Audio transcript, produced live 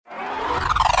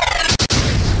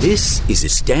This is a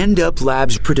Stand Up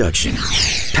Labs production,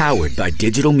 powered by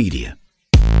digital media.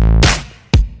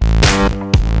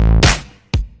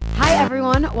 Hi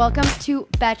everyone, welcome to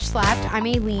Betch Slapped. I'm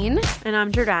Aileen. And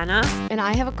I'm Jordana. And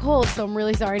I have a cold, so I'm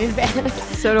really sorry in advance.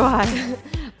 So do I.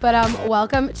 But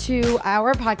welcome to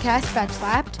our podcast, Betch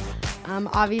Slapped.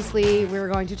 Obviously, we're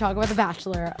going to talk about The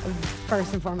Bachelor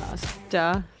first and foremost.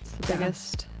 Duh. It's the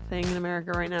biggest thing in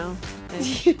America right now.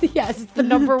 Yes, it's the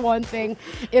number one thing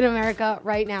in America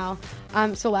right now.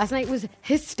 So last night was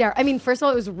hysterical. I mean, first of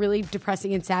all, it was really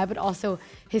depressing and sad, but also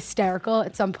hysterical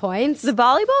at some points. The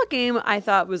volleyball game I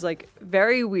thought was like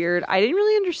very weird. I didn't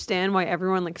really understand why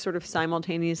everyone like sort of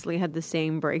simultaneously had the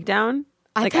same breakdown,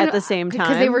 like at the same time.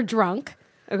 Because they were drunk.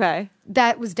 Okay.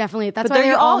 That was definitely it. That's but why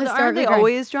they're all aren't hysterically they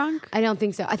always drunk? I don't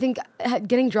think so. I think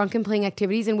getting drunk and playing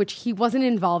activities in which he wasn't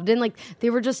involved in, like they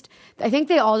were just, I think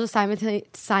they all just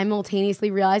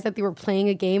simultaneously realized that they were playing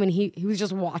a game and he was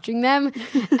just watching them.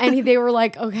 And they were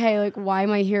like, okay, like why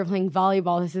am I here playing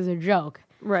volleyball? This is a joke.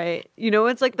 Right. You know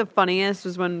what's like the funniest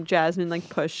was when Jasmine like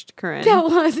pushed Corinne. That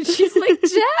was. She's like,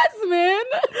 Jasmine.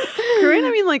 Corinne,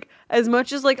 I mean, like as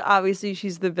much as like obviously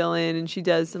she's the villain and she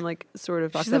does some like sort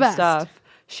of fucked up stuff.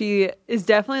 She is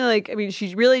definitely like, I mean,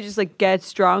 she really just like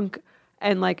gets drunk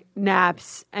and like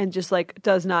naps and just like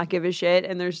does not give a shit.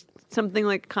 And there's something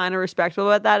like kind of respectable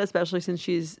about that, especially since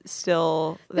she's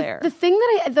still there. The thing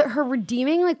that her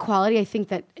redeeming like quality, I think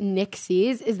that Nick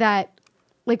sees is that,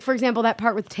 like, for example, that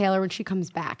part with Taylor when she comes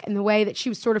back and the way that she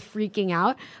was sort of freaking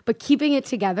out, but keeping it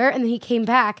together. And then he came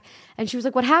back and she was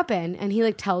like, what happened? And he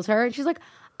like tells her and she's like,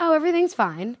 oh, everything's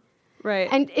fine. Right.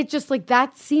 And it just like,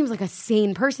 that seems like a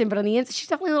sane person, but on the inside, she's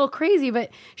definitely a little crazy,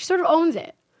 but she sort of owns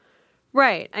it.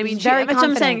 Right. I mean, very that's what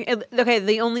I'm confident. saying. Okay,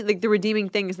 the only, like, the redeeming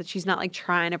thing is that she's not, like,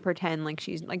 trying to pretend like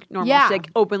she's, like, normal. Yeah. She,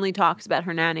 like, openly talks about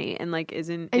her nanny and, like,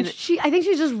 isn't... And I think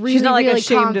she's just really, she's not, like, really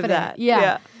ashamed confident. of that.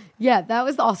 Yeah. Yeah, that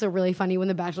was also really funny when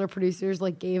the Bachelor producers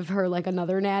like gave her like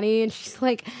another nanny and she's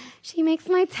like, she makes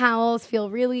my towels feel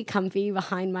really comfy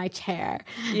behind my chair.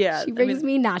 Yeah. She brings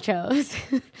me nachos.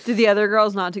 Did the other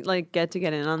girls not get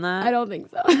in on that? I don't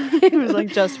think so. It was like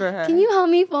just for her. Can you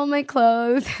help me fold my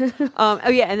clothes? Oh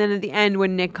yeah, and then at the end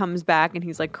when Nick comes back and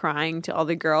he's like crying to all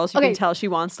the girls, you can tell she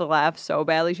wants to laugh so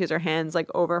badly. She has her hands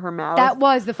like over her mouth. That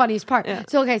was the funniest part. Yeah.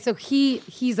 So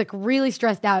he's like really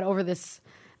stressed out over this.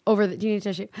 Do you need a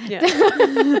tissue?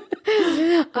 Yeah.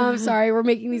 I'm sorry, we're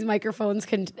making these microphones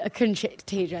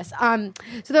contagious. So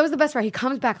that was the best part. He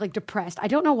comes back like depressed. I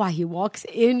don't know why he walks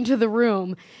into the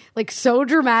room like so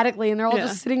dramatically, and they're all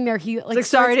just sitting there. He like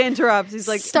sorry to interrupt. He's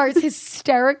like starts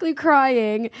hysterically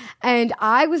crying, and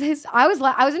I was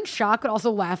in shock, but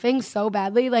also laughing so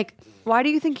badly. Like, why do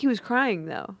you think he was crying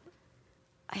though?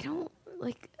 I don't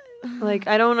like. Like,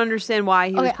 I don't understand why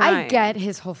he was crying. I get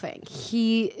his whole thing.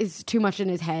 He is too much in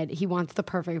his head. He wants the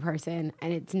perfect person,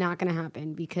 and it's not going to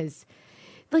happen because,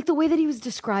 like, the way that he was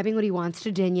describing what he wants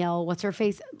to Danielle, what's her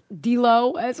face?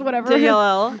 D-Lo, as whatever.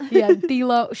 Danielle. Yeah,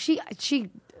 D-Lo. She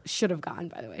should have gone,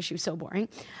 by the way. She was so boring.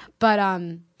 But,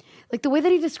 like, the way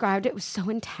that he described it was so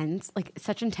intense, like,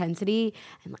 such intensity.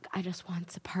 And, like, I just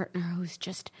want a partner who's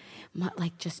just,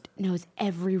 like, just knows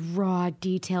every raw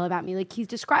detail about me. Like, he's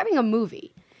describing a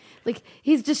movie. Like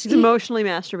he's emotionally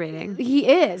masturbating. He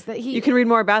is. You can read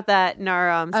more about that in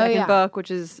our second book,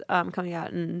 which is coming out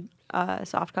in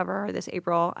softcover this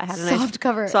April. I had a nice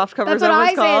softcover. Softcover. That's what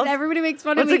I say. Everybody makes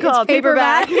fun of me. What's it called? It's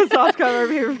paperback. Softcover,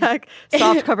 paperback.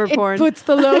 Softcover porn. It puts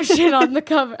the lotion on the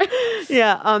cover.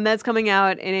 Yeah, that's coming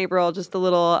out in April. Just a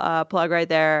little plug right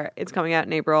there. It's coming out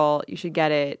in April. You should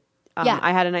get it.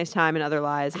 I Had a Nice Time in Other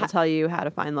Lies. It'll tell you how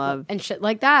to find love. And shit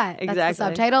like that. Exactly. That's the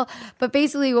subtitle. But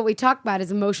basically what we talk about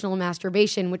is emotional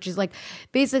masturbation, which is like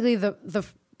basically the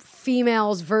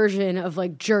female's version of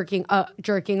like jerking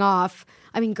off.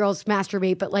 I mean, girls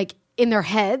masturbate, but like in their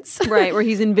heads. Right, where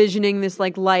he's envisioning this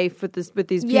like life with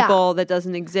these people that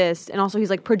doesn't exist. And also he's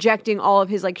like projecting all of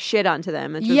his like shit onto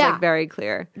them. It's just like very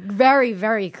clear. Very,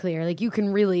 very clear. Like you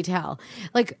can really tell.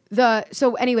 Like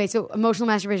so emotional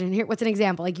masturbation. Here, what's an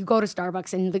example? Like you go to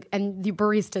Starbucks and the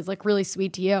barista is like really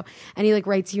sweet to you and he like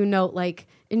writes you a note like,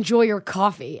 enjoy your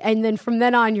coffee. And then from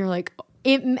then on you're like,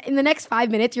 in the next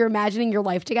 5 minutes, you're imagining your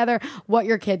life together, what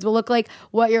your kids will look like,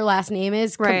 what your last name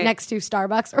is next to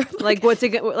Starbucks. Or like what's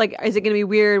it like? Is it going to be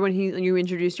weird when you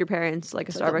introduce your parents like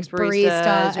a Starbucks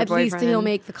barista? At least he'll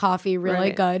make the coffee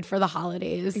really good for the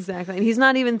holidays. Exactly, and he's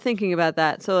not even thinking about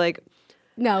that. So like,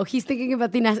 no, he's thinking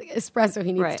about the espresso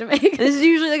he needs to make. And this is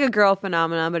usually like a girl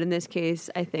phenomenon, but in this case,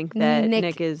 I think that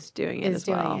Nick is doing it as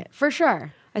well. For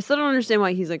sure. I still don't understand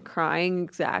why he's like crying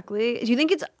exactly. Do you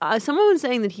think it's someone was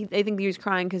saying that they think he was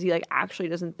crying because he like actually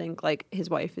doesn't think like his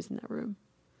wife is in that room?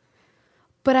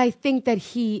 But I think that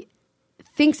he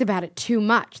thinks about it too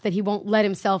much, that he won't let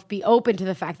himself be open to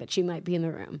the fact that she might be in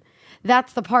the room.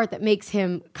 That's the part that makes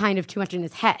him kind of too much in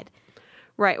his head.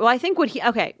 Right. Well, I think when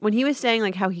he was saying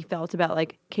like how he felt about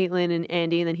like Caitlyn and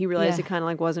Andy, and then he realized it kind of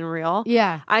like wasn't real.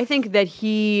 Yeah. I think that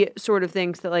he sort of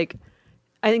thinks that like,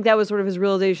 I think that was sort of his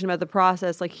realization about the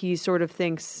process. Like he sort of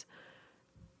thinks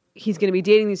he's going to be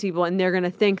dating these people and they're going to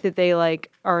think that they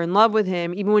like are in love with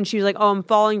him, even when she was like, oh, I'm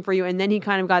falling for you. And then he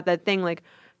kind of got that thing like,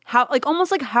 how, like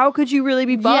almost like, how could you really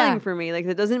be falling for me? Like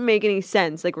that doesn't make any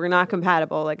sense. Like we're not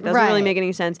compatible. Like it doesn't really make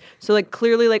any sense. So like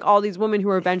clearly like all these women who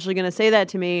are eventually going to say that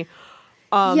to me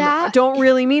don't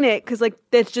really mean it, because like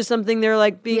that's just something they're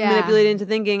like being manipulated into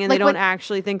thinking, and like they don't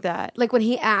actually think that. Like when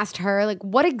he asked her, like,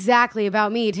 what exactly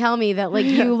about me? Tell me that like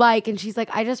you like, and she's like,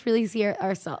 I just really see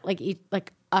ourselves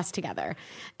like us together,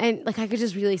 and like I could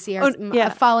just really see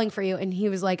falling for you. And he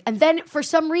was like, and then for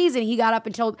some reason he got up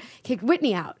and kicked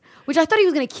Whitney out, which I thought he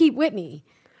was going to keep Whitney.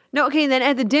 No, okay. And then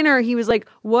at the dinner, he was like,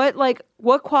 what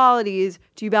qualities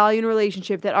do you value in a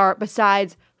relationship that are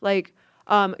besides like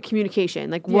communication?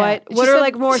 Like what are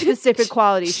like more specific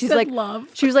qualities? She's like love.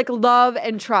 She was like love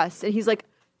and trust, and he's like,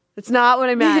 that's not what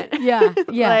I meant. Yeah.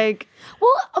 Like,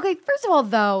 well, okay. First of all,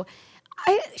 though,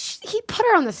 he put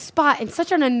her on the spot in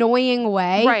such an annoying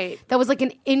way. Right. That was like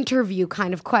an interview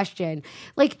kind of question.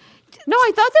 Like, no,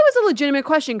 I thought that was a legitimate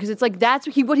question, because it's like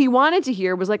what he wanted to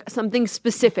hear was like something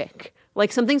specific.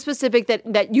 Like something specific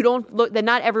that you don't look, that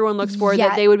not everyone looks for,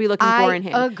 that they would be looking for in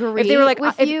him. I agree. If they were like,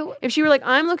 with you. If she were like,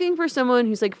 I'm looking for someone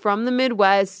who's like from the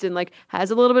Midwest and like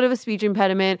has a little bit of a speech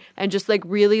impediment and just like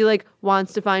really like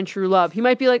wants to find true love, he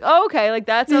might be like, oh, okay, like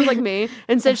that sounds like me.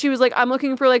 Instead, she was like, I'm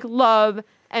looking for like love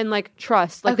and like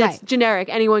trust. Like that's generic.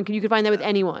 You could find that with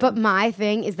anyone. But my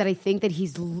thing is that I think that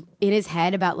he's in his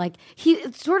head about like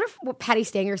it's sort of what Patty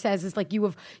Stanger says is like you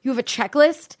have a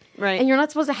checklist, right? And you're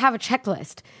not supposed to have a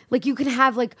checklist. Like you can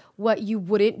have like what you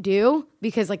wouldn't do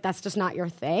because like that's just not your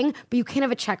thing. But you can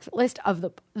have a checklist of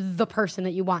the person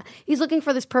that you want. He's looking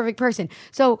for this perfect person.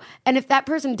 So, and if that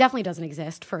person definitely doesn't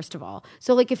exist, first of all,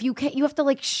 so like if you have to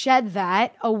like shed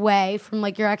that away from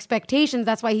like your expectations.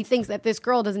 That's why he thinks that this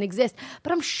girl doesn't exist.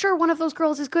 But I'm sure one of those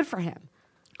girls is good for him.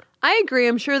 I agree.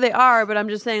 I'm sure they are, but I'm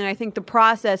just saying I think the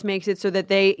process makes it so that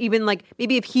they even like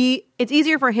maybe it's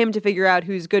easier for him to figure out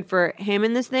who's good for him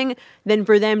in this thing than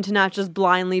for them to not just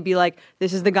blindly be like,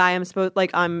 this is the guy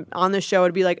I'm on the show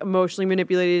to be like emotionally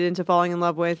manipulated into falling in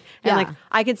love with. And like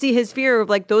I could see his fear of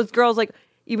like those girls, like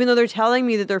even though they're telling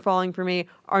me that they're falling for me,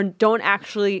 don't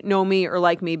actually know me or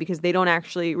like me, because they don't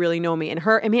actually really know me. And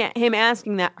him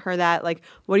asking her that, like,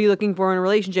 what are you looking for in a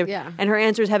relationship? Yeah. And her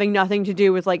answers having nothing to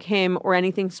do with like him or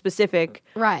anything specific.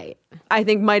 Right. I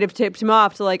think might have tipped him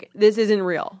off to like, this isn't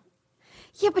real.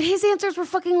 Yeah, but his answers were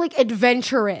fucking like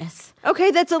adventurous.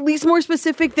 Okay, that's at least more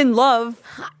specific than love.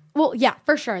 Well, yeah,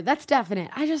 for sure. That's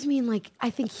definite. I just mean like, I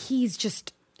think he's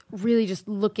just really just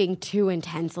looking too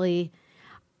intensely.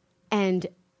 And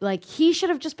like he should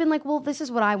have just been like, well, this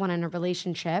is what I want in a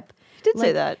relationship. He did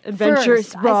say that.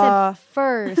 Adventurous, raw. I said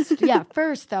first. Yeah,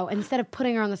 first though, instead of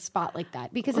putting her on the spot like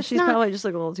that. Because she's probably just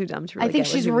like a little too dumb to really I think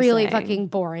get she's what really saying. fucking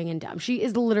boring and dumb. She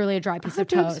is literally a dry piece of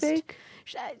toast.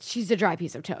 She's a dry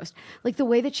piece of toast. Like the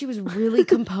way that she was really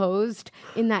composed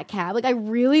in that cab. Like I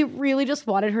really, really just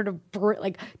wanted her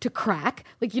to crack.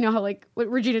 Like you know how like what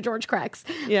Regina George cracks.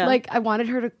 Yeah. Like I wanted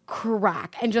her to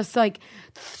crack and just like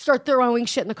start throwing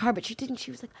shit in the car, but she didn't.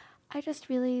 She was like, I just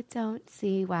really don't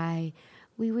see why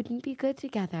we wouldn't be good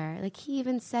together. Like he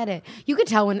even said it. You could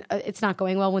tell when it's not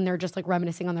going well when they're just like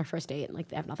reminiscing on their first date and like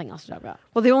they have nothing else to talk about.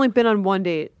 Well, they've only been on one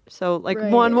date, so like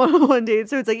one date,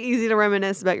 so it's like easy to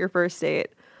reminisce about your first date.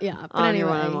 Yeah, but anyway,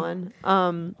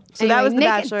 one-on-one. So that was the Nick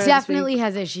Bachelor. Definitely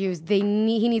has issues. He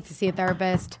needs to see a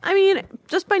therapist. I mean,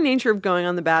 just by nature of going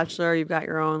on The Bachelor, you've got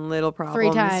your own little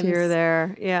problems 3 times here or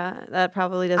there. Yeah, that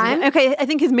probably doesn't. Okay, I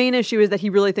think his main issue is that he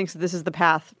really thinks that this is the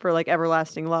path for like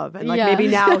everlasting love, and like maybe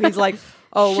now he's like,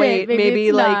 oh wait,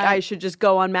 maybe like I should just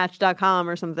go on Match.com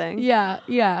or something.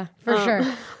 Yeah, for sure.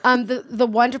 The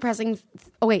one depressing,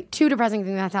 two depressing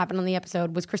thing that's happened on the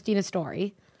episode was Christina's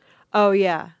story. Oh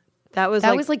yeah. That was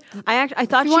like I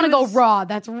thought you want to go raw.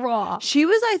 That's raw. She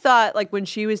was, I thought, like when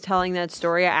she was telling that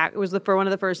story, it was for one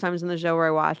of the first times in the show where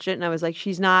I watched it, and I was like,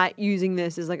 she's not using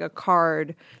this as like a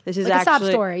card. This is like actually a sob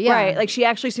story, yeah. Right. Like she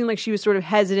actually seemed like she was sort of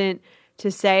hesitant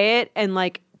to say it, and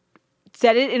like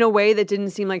said it in a way that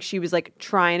didn't seem like she was like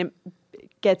trying to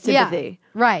get sympathy.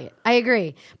 Yeah, right. I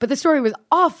agree. But the story was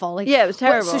awful. Like, yeah, it was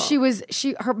terrible. So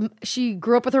she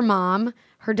grew up with her mom.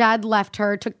 Her dad left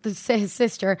her, took his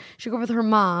sister. She grew up with her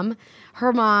mom.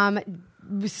 Her mom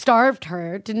starved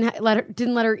her, didn't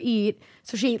let her eat,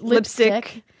 so she ate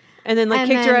lipstick. And then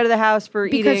kicked her out of the house for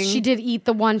eating. Because she did eat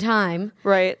the one time.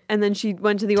 Right. And then she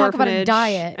went to the Talk orphanage. about a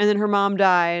diet. And then her mom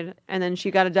died. And then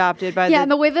she got adopted by and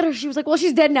the way that she was like, well,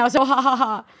 she's dead now, so ha ha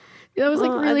ha. That was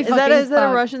like really fucking Is that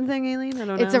a Russian thing, Aileen? I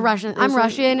don't know. It's a Russian. I'm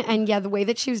Russian, and the way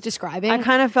that she was describing, I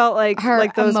kind of felt like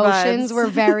her those emotions vibes. were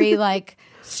very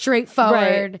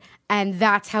straightforward, and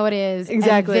that's how it is.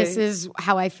 Exactly. And this is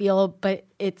how I feel, but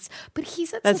he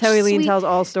said that's how Aileen tells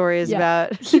all stories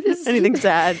about anything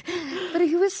sad. But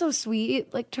he was so sweet,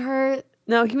 to her.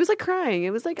 No, he was crying.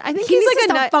 It was I think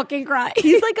he's fucking crying.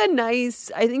 He's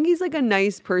I think he's a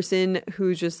nice person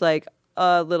who's just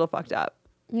a little fucked up.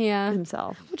 Yeah,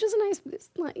 himself, which is a nice.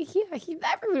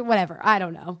 Whatever. I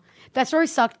don't know. That story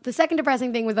sucked. The second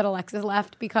depressing thing was that Alexis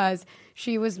left because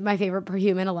she was my favorite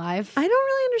human alive. I don't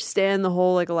really understand the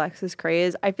whole Alexis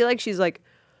craze. I feel like she's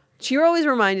she always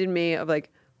reminded me of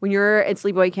when you're at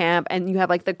sleepaway camp and you have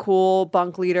the cool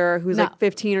bunk leader who's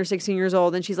 15 or 16 years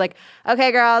old, and she's like,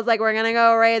 okay, girls, we're gonna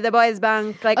go raid the boys'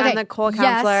 bunk. I'm the cool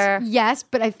counselor. Yes,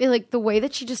 but I feel the way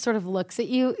that she just sort of looks at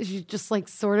you, she's just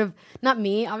sort of, not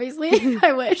me, obviously,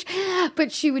 I wish,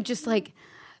 but she would just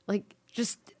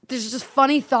there's just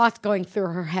funny thoughts going through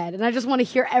her head, and I just want to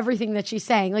hear everything that she's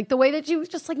saying. The way that she was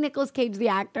just Nicolas Cage, the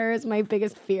actor, is my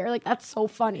biggest fear. That's so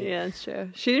funny. Yeah, it's true.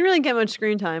 She didn't really get much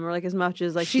screen time, or as much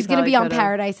as she's going to be on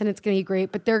Paradise, and it's going to be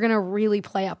great. But they're going to really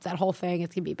play up that whole thing.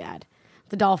 It's going to be bad.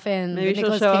 The dolphin. Maybe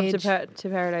she'll show Cage. up to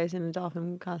Paradise in a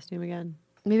dolphin costume again.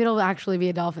 Maybe it'll actually be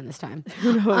a dolphin this time.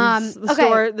 Who knows?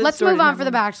 Okay, let's move on for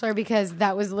The Bachelor, because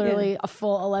that was literally a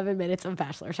full 11 minutes of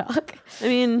Bachelor talk. I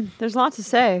mean, there's lots to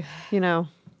say,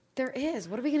 There is.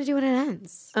 What are we going to do when it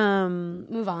ends?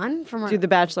 Move on from do The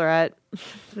Bachelorette.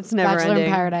 It's never Bachelor ending.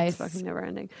 in Paradise. It's fucking never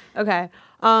ending. Okay.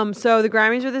 So the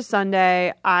Grammys are this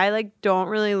Sunday. I don't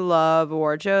really love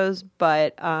award shows,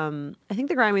 but I think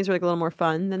the Grammys are a little more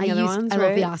fun than the other ones. I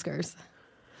love the Oscars.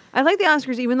 I like the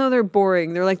Oscars, even though they're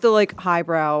boring. They're the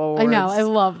highbrow awards. I know. I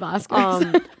love the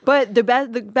Oscars. But the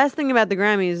best thing about the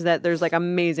Grammys is that there's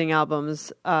amazing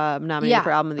albums nominated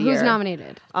for Album of the Year. Who's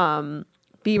nominated?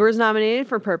 Bieber's nominated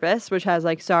for Purpose, which has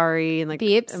Sorry and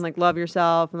Beeps. and Love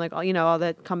Yourself and all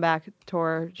that comeback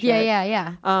tour shit.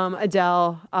 Yeah.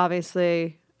 Adele,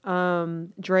 obviously.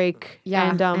 Drake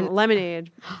and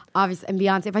Lemonade. Obviously, and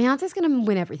Beyonce. Beyonce's gonna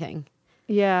win everything.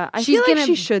 Yeah, I feel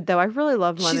she should though. I really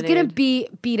love Lemonade. She's gonna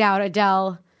beat out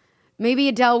Adele. Maybe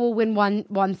Adele will win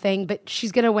one thing, but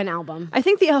she's gonna win album. I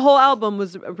think the whole album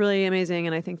was really amazing,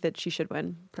 and I think that she should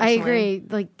win. Personally. I agree.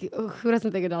 Who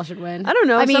doesn't think Adele should win? I don't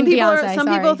know. I mean, some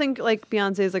people think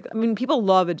Beyonce is people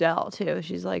love Adele too.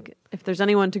 She's if there's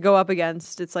anyone to go up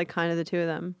against, it's kind of the two of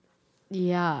them.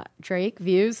 Yeah, Drake,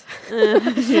 Views.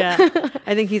 Yeah,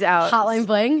 I think he's out. Hotline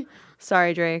Bling.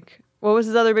 Sorry, Drake. What was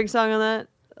his other big song on that?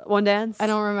 One Dance? I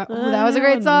don't remember. That was a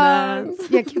great song.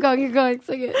 Yeah, keep going.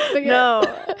 Sing it. No.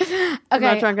 Okay. I'm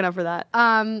not drunk enough for that.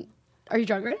 Are you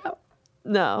drunk right now?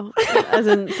 No. As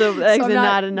in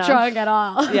not enough. Drunk at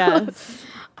all. Yeah.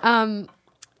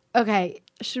 Okay.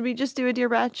 Should we just do a Dear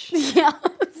Betch? Yeah.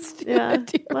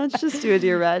 Let's just do a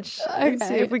Dear Betch. Okay.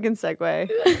 See if we can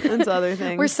segue into other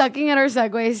things. We're sucking at our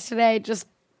segues today. Just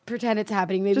pretend it's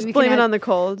happening. Maybe just we blame can it on the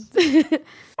cold.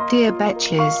 Dear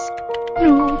Betches.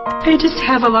 No, I just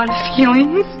have a lot of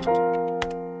feelings.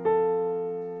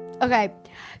 Okay.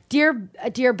 Dear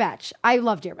Betch. I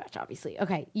love Dear Betch, obviously.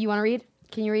 Okay. You want to read?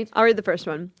 Can you read? I'll read the first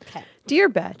one. Okay. Dear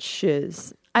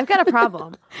Betches, I've got a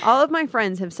problem. All of my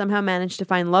friends have somehow managed to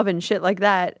find love and shit like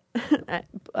that.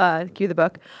 Cue the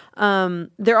book.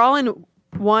 They're all in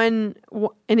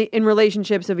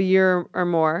relationships of a year or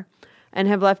more and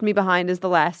have left me behind as the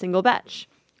last single betch.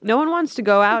 No one wants to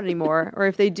go out anymore, or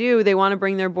if they do, they want to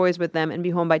bring their boys with them and be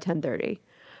home by 10:30.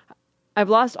 I've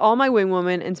lost all my wing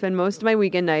woman and spend most of my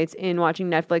weekend nights in watching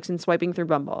Netflix and swiping through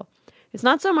Bumble. It's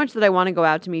not so much that I want to go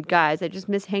out to meet guys, I just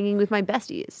miss hanging with my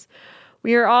besties.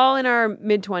 We are all in our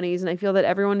mid-20s, and I feel that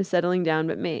everyone is settling down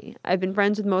but me. I've been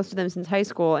friends with most of them since high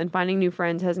school, and finding new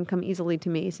friends hasn't come easily to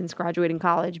me since graduating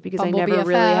college because Bumble I never BFF.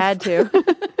 really had to.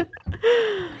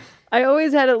 I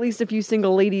always had at least a few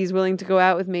single ladies willing to go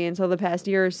out with me until the past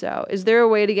year or so. Is there a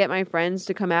way to get my friends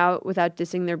to come out without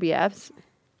dissing their BFs?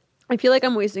 I feel like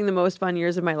I'm wasting the most fun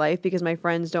years of my life because my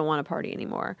friends don't want to party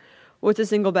anymore. What's a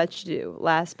single betch do?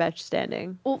 Last betch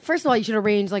standing. Well, first of all, you should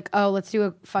arrange let's do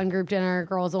a fun group dinner,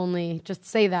 girls only. Just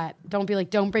say that. Don't be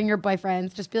don't bring your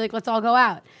boyfriends. Just be let's all go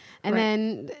out. And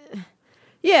then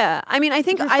yeah, I mean, I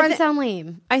think your friends sound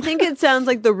lame. I think it sounds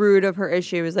like the root of her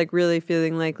issue is really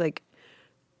feeling like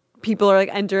people are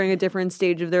entering a different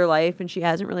stage of their life and she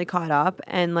hasn't really caught up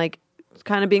and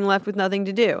kind of being left with nothing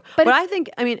to do. But I think,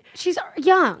 I mean, she's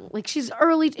young. She's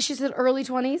in early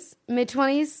 20s, mid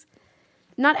 20s.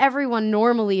 not everyone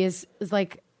normally is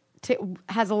like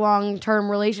has a long-term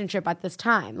relationship at this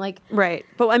time. Like, right.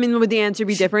 But I mean, would the answer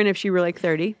be different if she were like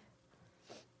 30?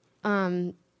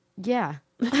 Yeah.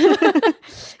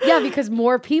 Yeah, because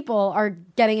more people are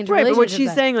getting into Right, relationships. but what she's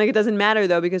then. saying, like, it doesn't matter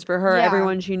though, because for her, Yeah.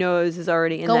 everyone she knows is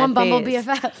already in Go that on Bumble phase.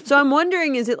 BFF. So I'm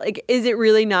wondering, is it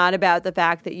really not about the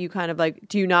fact that you kind of like,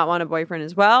 do you not want a boyfriend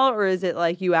as well, or is it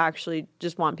like you actually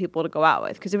just want people to go out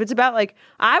with? Because if it's about like,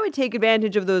 I would take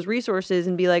advantage of those resources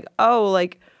and be like, oh,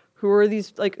 like, who are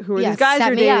these these guys set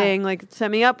you're me up. dating? Like, set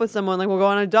me up with someone. Like, we'll go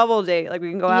on a double date. Like, we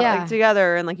can go out Yeah. like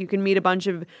together, and like you can meet a bunch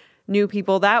of new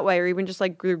people that way, or even just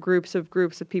like groups of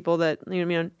people that, you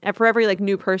know, and for every like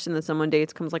new person that someone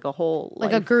dates comes like a whole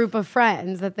like life. a group of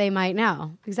friends that they might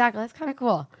know. Exactly. That's kind of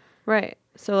cool. Right.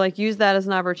 So like use that as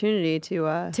an opportunity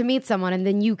to meet someone, and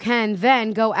then you can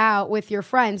then go out with your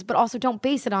friends, but also don't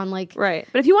base it on like right.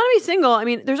 But if you want to be single, I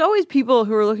mean, there's always people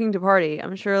who are looking to party.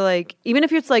 I'm sure, like, even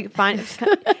if it's like fine,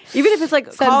 even if it's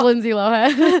like says Lindsay Lohan.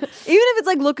 even if it's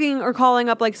like looking or calling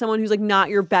up like someone who's like not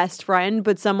your best friend,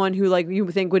 but someone who like you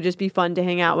think would just be fun to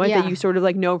hang out with, Yeah. that you sort of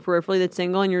like know peripherally that's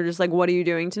single, and you're just like, what are you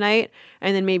doing tonight?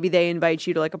 And then maybe they invite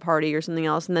you to like a party or something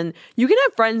else, and then you can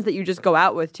have friends that you just go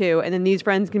out with too, and then these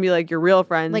friends can be like your real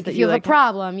friends. Like that if you have like a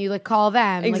problem, you like call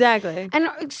them. Like- Exactly.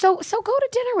 and so go to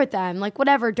dinner with them. Like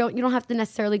whatever. You don't have to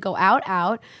necessarily go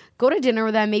out. Go to dinner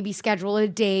with them, maybe schedule a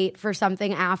date for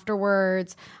something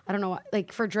afterwards. I don't know,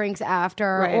 like for drinks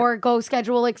after, Right. or go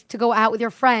schedule like to go out with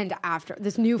your friend after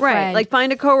this new Right, friend. like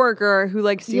find a coworker who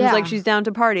like seems Yeah. like she's down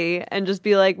to party, and just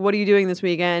be like, "What are you doing this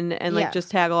weekend?" And like Yeah. just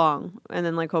tag along, and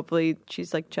then like hopefully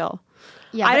she's like chill.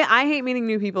 Yeah, I hate meeting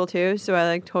new people too, so I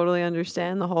like totally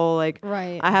understand the whole like.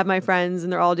 Right. I have my friends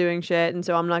and they're all doing shit, and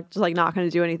so I'm not just like not going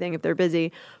to do anything if they're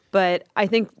busy. But I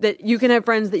think that you can have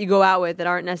friends that you go out with that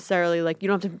aren't necessarily like, you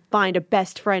don't have to find a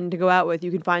best friend to go out with.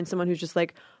 You can find someone who's just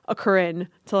like a Corinne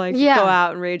to like Yeah. go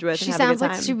out and rage with. she and have a sounds good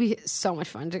like time. she'd be so much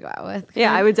fun to go out with.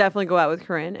 Yeah, I would definitely go out with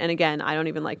Corinne. And again, I don't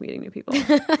even like meeting new people.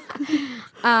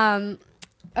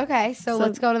 Okay, so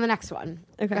let's go to the next one.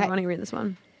 Okay, why don't you read this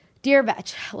one? Dear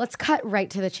Betch, let's cut right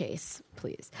to the chase,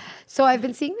 please. So I've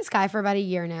been seeing this guy for about a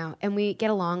year now, and we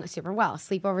get along super well.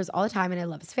 Sleepovers all the time, and I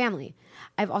love his family.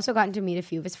 I've also gotten to meet a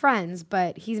few of his friends,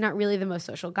 but he's not really the most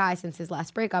social guy since his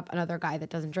last breakup. Another guy that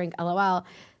doesn't drink, LOL.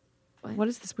 What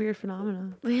is this weird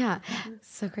phenomenon? Yeah,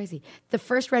 so crazy. The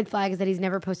first red flag is that he's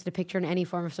never posted a picture in any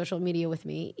form of social media with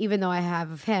me, even though I have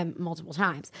of him multiple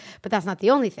times. But that's not the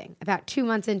only thing. About 2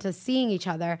 months into seeing each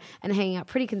other and hanging out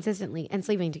pretty consistently and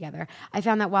sleeping together, I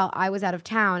found that while I was out of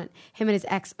town, him and his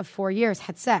ex of 4 years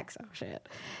had sex. Oh shit.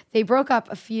 They broke up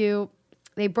a few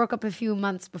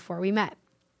months before we met.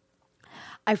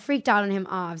 I freaked out on him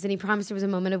obvs, and he promised it was a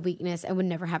moment of weakness and would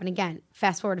never happen again.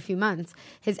 Fast forward a few months,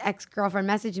 his ex-girlfriend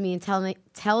messaged me and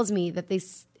tells me that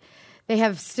they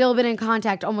have still been in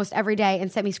contact almost every day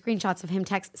and sent me screenshots of him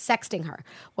sexting her.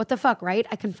 What the fuck, right?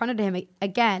 I confronted him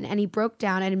again, and he broke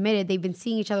down and admitted they've been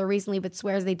seeing each other recently, but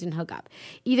swears they didn't hook up.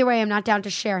 Either way, I'm not down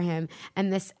to share him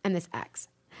and this ex.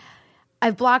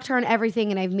 I've blocked her on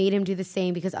everything, and I've made him do the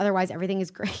same because otherwise everything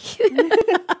is great.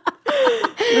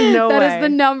 No That way. is the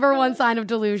number one sign of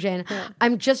delusion. Yeah.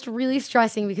 I'm just really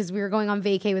stressing because we were going on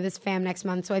vacay with his fam next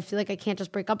month, so I feel like I can't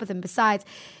just break up with him. Besides,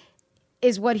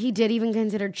 is what he did even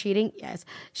considered cheating? Yes.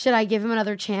 Should I give him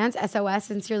another chance? SOS.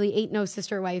 Sincerely, ain't no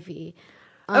sister wifey.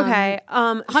 Okay.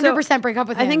 100% break up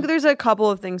with him. I think there's a couple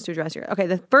of things to address here. Okay,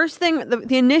 the first thing,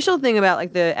 the initial thing about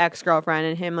like the ex-girlfriend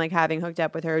and him like having hooked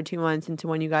up with her 2 months into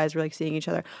when you guys were like seeing each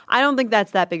other, I don't think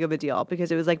that's that big of a deal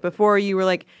because it was like before you were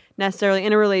like necessarily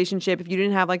in a relationship. If you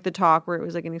didn't have like the talk where it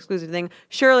was like an exclusive thing,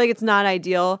 sure, like it's not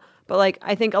ideal. But like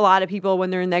I think a lot of people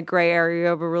when they're in that gray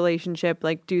area of a relationship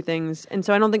like do things, and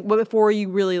so I don't think before you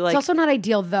really like. It's also not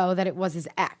ideal though that it was his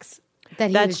ex that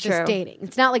he was just dating.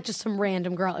 It's not like just some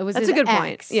random girl. It was That's his a good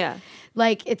ex. point. Yeah.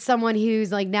 Like it's someone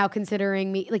who's like now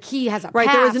considering me. Like he has a right.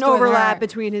 past There was an with overlap her.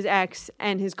 between his ex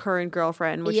and his current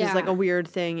girlfriend, which is Yeah. like a weird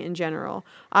thing in general.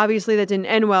 Obviously, that didn't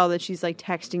end well. That she's like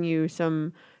texting you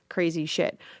some crazy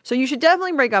shit. So you should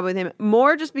definitely break up with him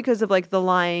more just because of like the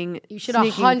lying. You should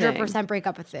sneaking 100% thing. break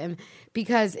up with him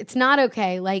because it's not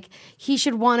okay. Like he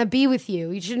should want to be with you.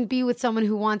 You shouldn't be with someone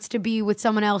who wants to be with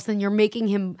someone else and you're making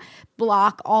him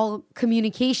block all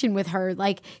communication with her.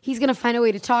 Like he's going to find a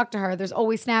way to talk to her. There's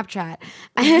always Snapchat.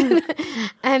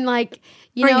 And like,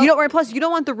 you know, You don't. Right, plus, you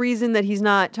don't want the reason that he's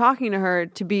not talking to her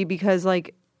to be because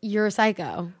like. you're a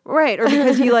psycho. Right, or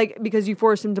because he because you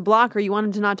forced him to block her. You want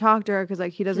him to not talk to her because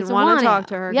like he doesn't want wanna. to talk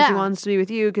to her because he Yeah. wants to be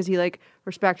with you because he like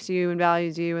respects you and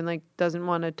values you and like doesn't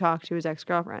want to talk to his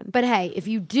ex-girlfriend. But hey, if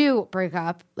you do break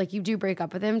up, like you do break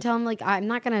up with him, tell him like I'm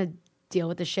not gonna deal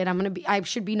with this shit. I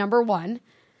should be number one,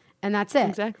 And that's it.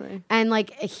 Exactly. And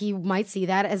like he might see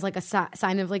that as like a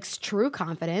sign of like true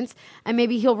confidence. And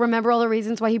maybe he'll remember all the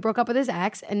reasons why he broke up with his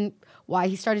ex and why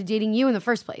he started dating you in the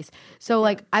first place. So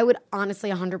like I would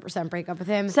honestly 100% break up with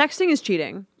him. Sexting is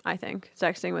cheating, I think.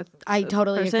 Sexting with I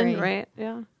totally person, agree. right?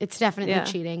 Yeah. It's definitely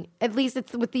cheating. At least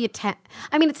it's with the intent.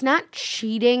 I mean, it's not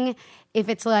cheating if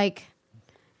it's like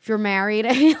if you're married.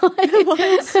 I feel like.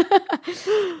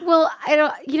 Well, I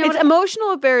don't. You know, it's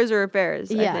emotional affairs are affairs.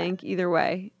 Yeah. I think either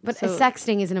way. But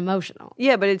sexting isn't emotional.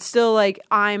 Yeah, but it's still like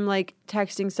I'm like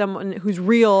texting someone who's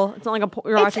real. It's not like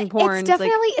you're watching porn. It's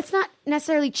definitely it's not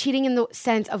necessarily cheating in the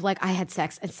sense of like I had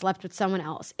sex and slept with someone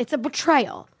else. It's a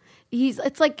betrayal.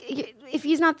 It's like if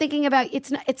he's not thinking about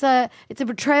it's a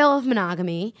betrayal of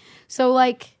monogamy. So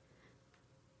like,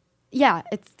 yeah,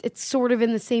 it's sort of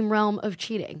in the same realm of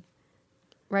cheating,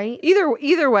 right?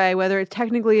 Either way, whether it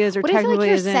technically is or What if technically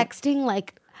you're isn't. sexting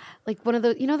like one of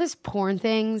those, you know, those porn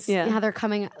things, Yeah. how they're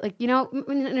coming, like, you know,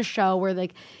 in a show where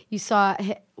like you saw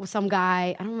some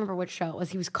guy, I don't remember what show it was,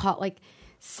 he was caught like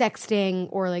sexting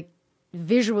or like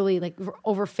visually like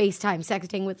over FaceTime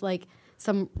sexting with like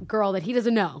some girl that he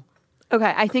doesn't know.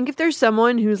 Okay, I think if there's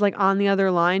someone who's like on the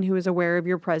other line who is aware of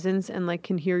your presence and like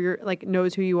can hear your like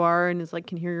knows who you are and is like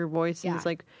can hear your voice and is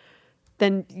like,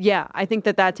 then yeah, I think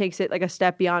that takes it like a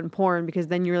step beyond porn because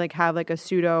then you're like have like a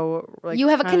pseudo like You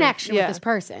have a kind of- connection with this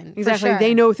person. for Exactly, sure.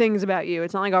 they know things about you.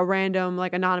 It's not like a random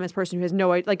like anonymous person who has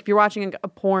no idea. Like if you're watching a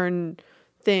porn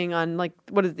thing on like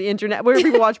what is the internet? Where do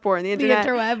people watch porn? The internet,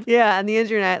 interweb. Yeah, and the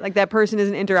internet. Like that person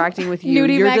isn't interacting with you.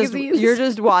 Nudie you're magazines. you're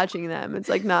just watching them. It's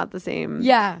like not the same.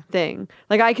 Yeah. Thing.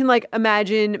 Like I can like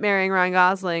imagine marrying Ryan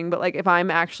Gosling, but like if I'm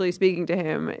actually speaking to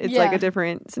him, it's like Yeah. a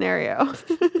different scenario.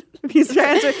 If he's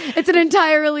answering, It's an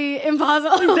entirely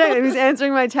impossible. if he's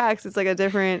answering my text, it's like a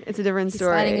different story.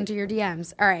 Sliding into your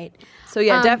DMs. All right. So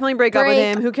yeah, definitely break up with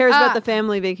him. Who cares about up. the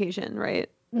family vacation, right?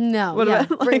 No, What yeah,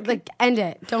 about, like end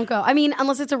it. Don't go. I mean,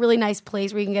 unless it's a really nice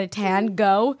place where you can get a tan,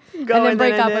 go and then and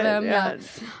break up end with it. him. Yeah.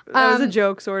 Yeah. That was a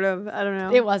joke, sort of. I don't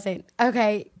know. It wasn't.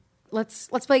 Okay, let's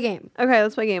play a game Okay,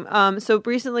 let's play a game. So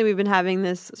recently we've been having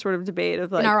this sort of debate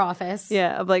of like in our office.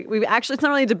 Yeah, of like we've actually it's not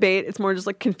really a debate, it's more just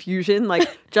like confusion, like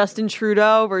Justin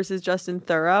Trudeau versus Justin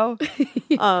Theroux.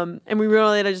 And we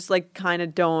really just like kind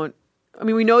of don't I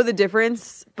mean, we know the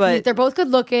difference, but They're both good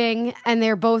looking and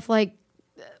they're both like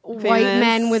white Famous.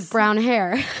 men with brown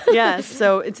hair. yes,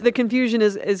 so it's the confusion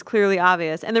is clearly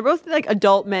obvious. And they're both like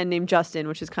adult men named Justin,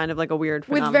 which is kind of like a weird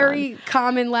with phenomenon. very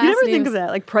common last You never names. think of that,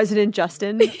 like President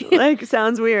Justin. Like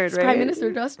sounds weird, right? Prime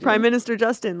Minister Justin. Prime Minister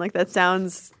Justin. Like that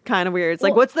sounds kind of weird. It's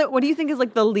like what do you think is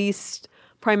like the least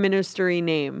prime minister-y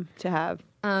name to have?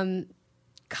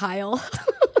 Kyle.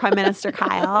 Prime Minister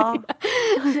Kyle.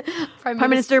 Prime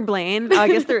Minister Blaine. Oh, I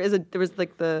guess there was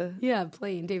like the Yeah,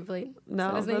 Blaine. Dave Blaine. Is that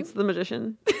no, his name? that's the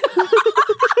magician.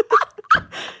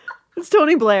 It's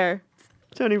Tony Blair.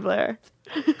 Tony Blair.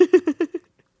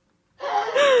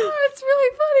 Oh, it's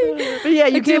really funny. But yeah,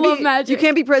 you do can't love be magic. you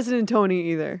can't be President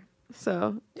Tony either.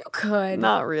 So You could.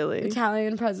 not really.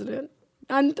 Italian president.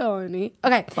 Antoni.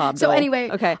 Okay. Bob so Dole. anyway,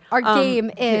 Okay. our game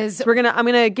is So I'm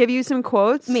gonna give you some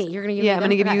quotes. Me, you're gonna give Yeah, me I'm them?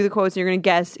 gonna give Okay. you the quotes and you're gonna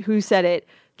guess who said it.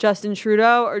 Justin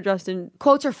Trudeau or Justin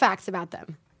quotes or facts about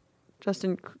them.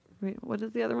 wait, what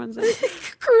is the other one say?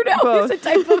 Crudo Both. is a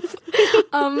type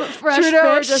of fresh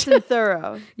Trudeau or fish. Justin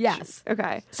Theroux? Yes.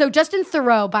 Okay. So Justin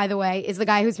Theroux, by the way, is the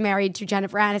guy who's married to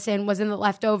Jennifer Aniston, was in The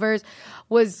Leftovers,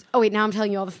 wait, now I'm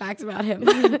telling you all the facts about him.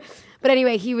 But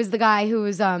anyway, he was the guy who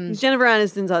was He's Jennifer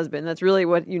Aniston's husband. That's really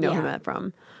what you know Yeah. him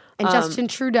from. and Justin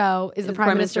Trudeau is the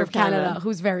Prime Minister of Canada,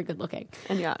 who's very good looking.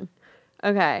 And young.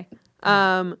 Okay.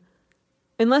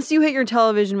 Unless you hit your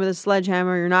television with a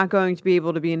sledgehammer, you're not going to be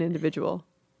able to be an individual.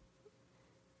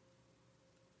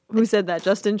 Who said that?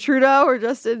 Justin Trudeau or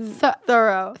Justin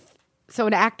Theroux? So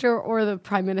an actor or the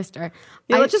Prime Minister.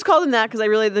 Yeah, let's just call them that because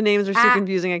the names are so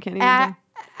confusing. I can't even.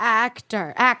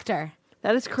 Actor.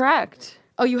 That is correct.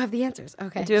 Oh, you have the answers.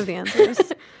 Okay. I do have the answers.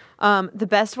 The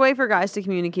best way for guys to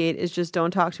communicate is just don't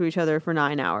talk to each other for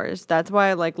 9 hours. That's why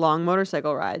I like long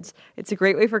motorcycle rides. It's a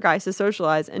great way for guys to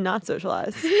socialize and not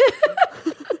socialize.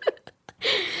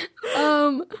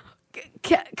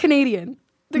 Canadian.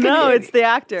 No, it's the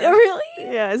actor. Really?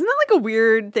 Yeah, isn't that like a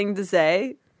weird thing to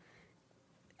say?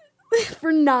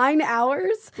 For 9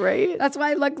 hours? Right? That's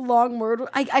why I like long motor.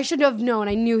 I should have known.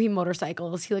 I knew he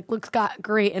motorcycles. He looks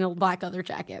great in a black leather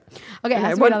jacket. Okay,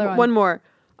 ask me another one. One more.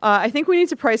 I think we need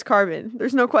to price carbon.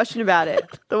 There's no question about it.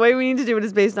 The way we need to do it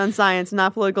is based on science,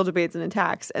 not political debates and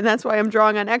attacks. And that's why I'm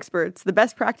drawing on experts, the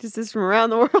best practices from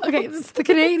around the world. Okay, this is the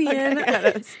Canadian.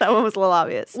 Okay, that one was a little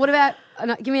obvious. What about?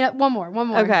 Give me one more.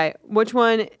 Okay, which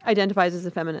one identifies as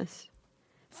a feminist?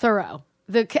 Theroux,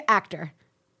 the actor.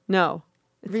 No.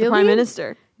 It's the Really? prime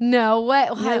minister. No,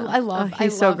 what? Yeah. I love. He's I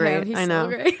so love great. Him. He's I know.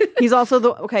 So great. He's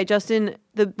also Justin.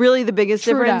 The biggest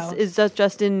Trudeau. difference is that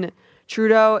Justin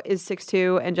Trudeau is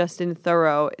 6'2" and Justin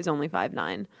Thoreau is only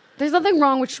 5'9". There's nothing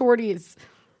wrong with shorties.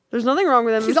 There's nothing wrong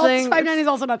with him. He's I'm also saying 5'9". He's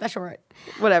also not that short.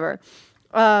 whatever.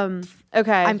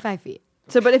 Okay. I'm 5 feet.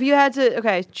 So, but if you had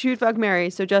to, shoot, fuck, marry.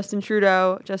 So Justin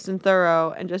Trudeau, Justin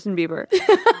Thoreau, and Justin Bieber.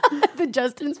 The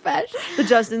Justin special. The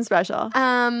Justin special.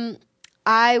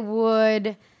 I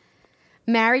would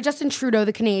marry Justin Trudeau,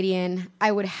 the Canadian.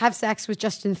 I would have sex with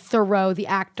Justin Thoreau, the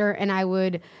actor, and I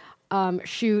would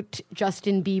shoot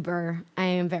Justin Bieber. I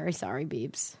am very sorry,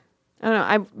 Biebs. I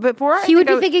don't know. He would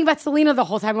be thinking about Selena the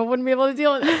whole time. I wouldn't be able to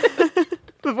deal with it.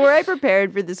 Before I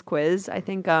prepared for this quiz, I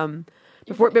think Did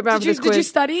you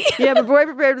study? Yeah, before I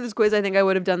prepared for this quiz, I think I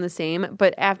would have done the same.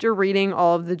 But after reading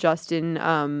all of the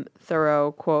Justin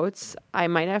Thoreau quotes, I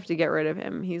might have to get rid of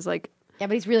him. He's like, yeah,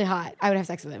 but he's really hot. I would have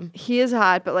sex with him. he is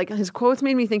hot, but like his quotes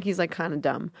made me think he's like kind of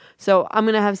dumb. So I'm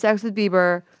gonna have sex with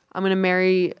Bieber. I'm gonna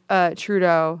marry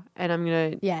Trudeau, and I'm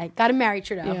gonna Yeah, gotta marry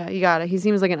Trudeau. yeah, you got it. He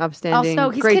seems like an upstanding, Also,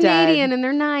 he's great Canadian dad. and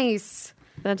they're nice.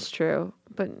 That's true,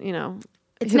 but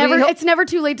It's never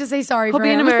too late to say sorry He'll for be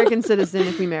him. an American citizen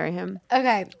if we marry him.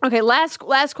 Okay. Okay, last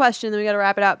question, then we got to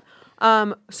wrap it up.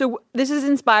 So this is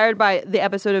inspired by the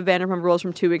episode of Vanderpump Rules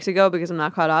from 2 weeks ago because I'm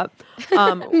not caught up.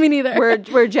 Me neither. Where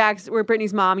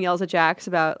Brittany's mom yells at Jax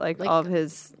about like all of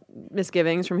his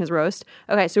misgivings from his roast.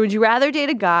 Okay, so would you rather date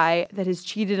a guy that has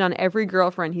cheated on every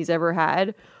girlfriend he's ever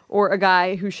had, or a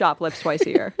guy who shoplifts twice a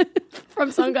year?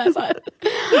 From Sunglass Hut.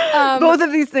 Both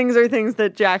of these things are things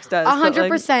that Jax does.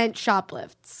 100%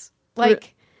 shoplifts.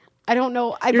 Like, I don't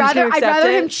know. I'd You're just rather gonna accept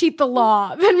him it? cheat the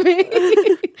law than me.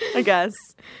 I guess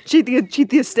cheat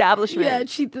the establishment. Yeah,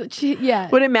 yeah.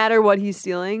 Would it matter what he's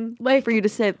stealing? Like, for you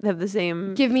to have the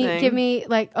same Give thing? me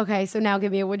like, okay, so now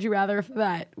give me a would you rather for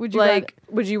that. Would you like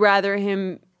would you rather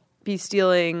him be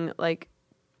stealing like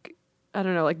I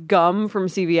don't know, like gum from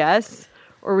CVS,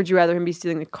 or would you rather him be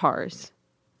stealing the cars?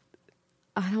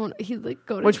 He'd like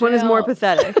go to Which one is jail. more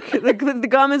pathetic? the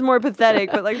gum is more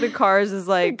pathetic, but like the cars is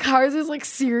like Cars is like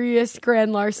serious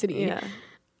grand larceny. yeah.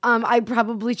 I'd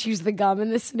probably choose the gum in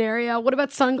this scenario. What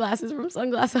about sunglasses from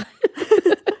Sunglass Hut?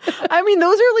 I mean,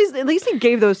 those are at least he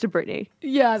gave those to Brittany.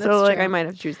 Yeah, that's so like true. I might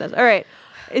have to choose those. All right.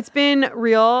 It's been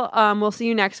real. We'll see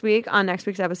you next week on next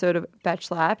week's episode of Betch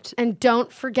Slapped. And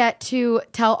don't forget to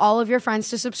tell all of your friends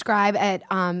to subscribe at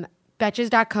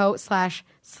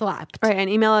betches.co/slapped. All right, and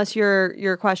email us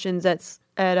your questions at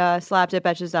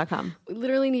slapped@betches.com. We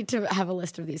literally need to have a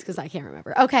list of these because I can't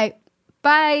remember. Okay,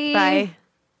 bye. Bye.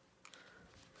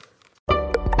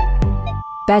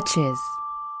 Betches.